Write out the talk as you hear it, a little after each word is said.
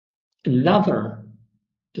Another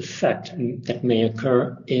effect that may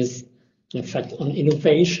occur is an effect on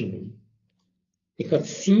innovation. We could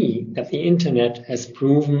see that the internet has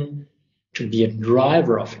proven to be a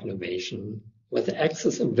driver of innovation, with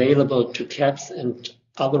access available to CAPs and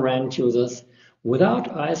other end users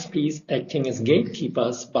without ISPs acting as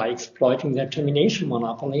gatekeepers by exploiting their termination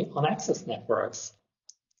monopoly on access networks.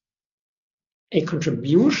 A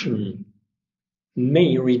contribution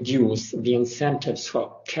may reduce the incentives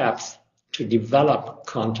for CAPs to develop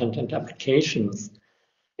content and applications,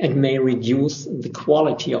 and may reduce the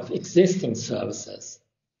quality of existing services.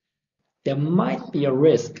 There might be a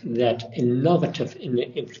risk that innovative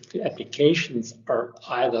applications are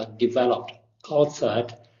either developed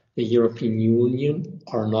outside the European Union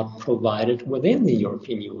or not provided within the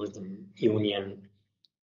European Union.